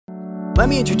Let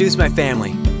me introduce my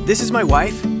family. This is my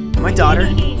wife, my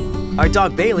daughter, our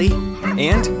dog Bailey,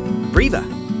 and Breeva.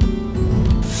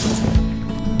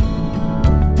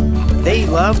 They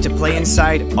love to play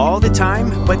inside all the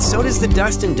time, but so does the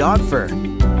dust and dog fur.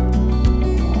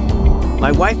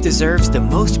 My wife deserves the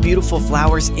most beautiful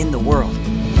flowers in the world,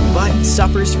 but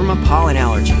suffers from a pollen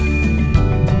allergy.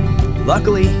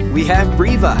 Luckily, we have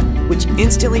Breeva, which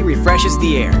instantly refreshes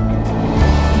the air.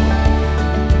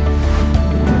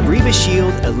 Breeva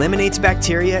Shield eliminates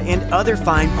bacteria and other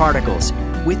fine particles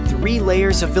with 3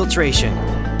 layers of filtration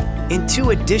and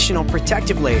 2 additional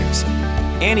protective layers,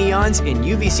 anions and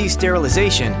UVC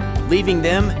sterilization, leaving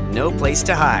them no place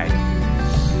to hide.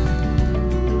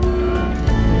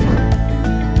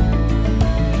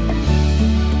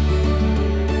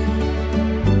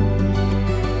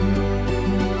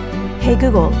 Hey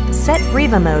Google, set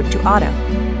Breeva mode to auto.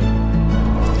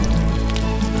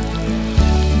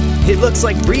 It looks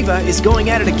like Breeva is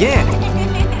going at it again.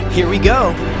 Here we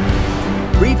go.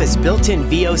 Breeva's built-in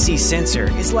VOC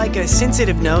sensor is like a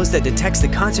sensitive nose that detects the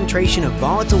concentration of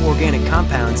volatile organic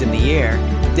compounds in the air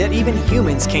that even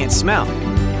humans can't smell.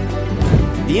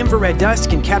 The infrared dust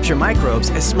can capture microbes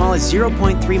as small as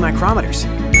 0.3 micrometers.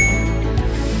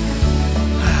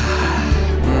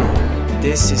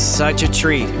 This is such a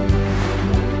treat.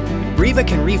 Breeva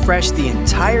can refresh the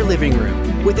entire living room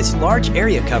with its large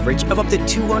area coverage of up to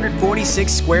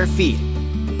 246 square feet.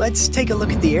 Let's take a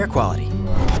look at the air quality.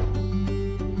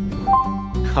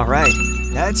 All right,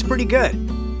 that's pretty good.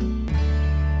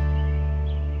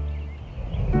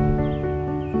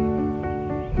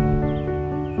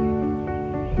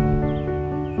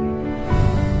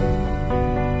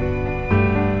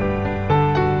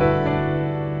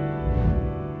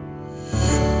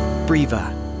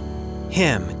 Breeva,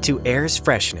 hymn to air's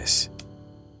freshness.